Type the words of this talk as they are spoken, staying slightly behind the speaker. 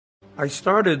I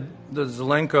started the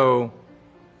Zelenko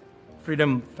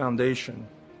Freedom Foundation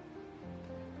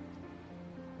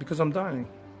because I'm dying.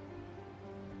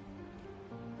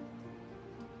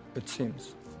 It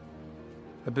seems.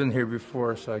 I've been here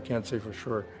before, so I can't say for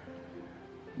sure.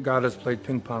 God has played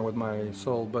ping pong with my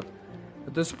soul, but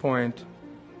at this point,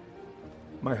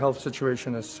 my health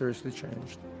situation has seriously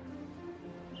changed.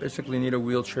 Basically need a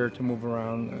wheelchair to move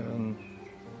around and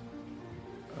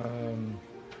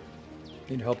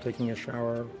need help taking a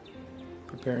shower,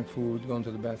 preparing food, going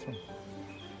to the bathroom.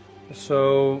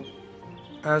 So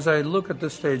as I look at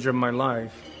this stage of my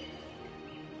life,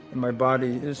 and my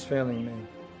body is failing me,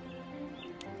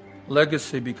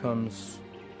 legacy becomes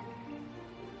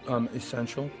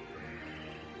essential.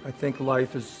 I think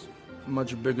life is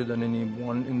much bigger than any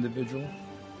one individual.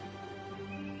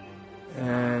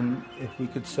 And if we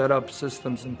could set up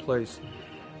systems in place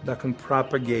that can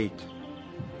propagate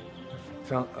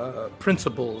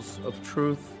principles of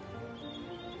truth,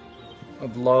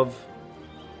 of love,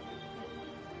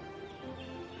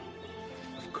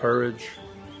 of courage,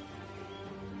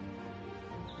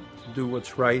 to do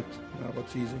what's right, not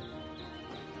what's easy.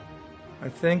 I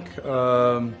think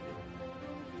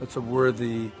that's a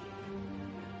worthy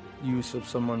use of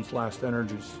someone's last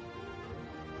energies.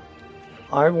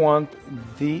 I want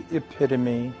the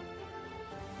epitome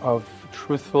of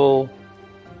truthful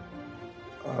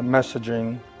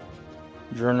messaging,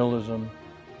 journalism,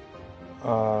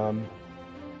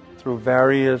 through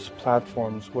various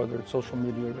platforms, whether it's social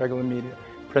media, regular media,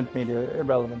 print media,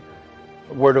 irrelevant,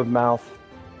 word of mouth.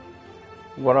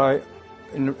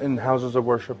 In houses of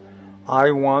worship,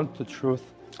 I want the truth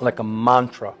like a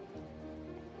mantra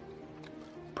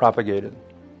propagated.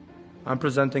 I'm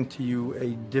presenting to you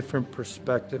a different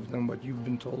perspective than what you've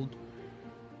been told.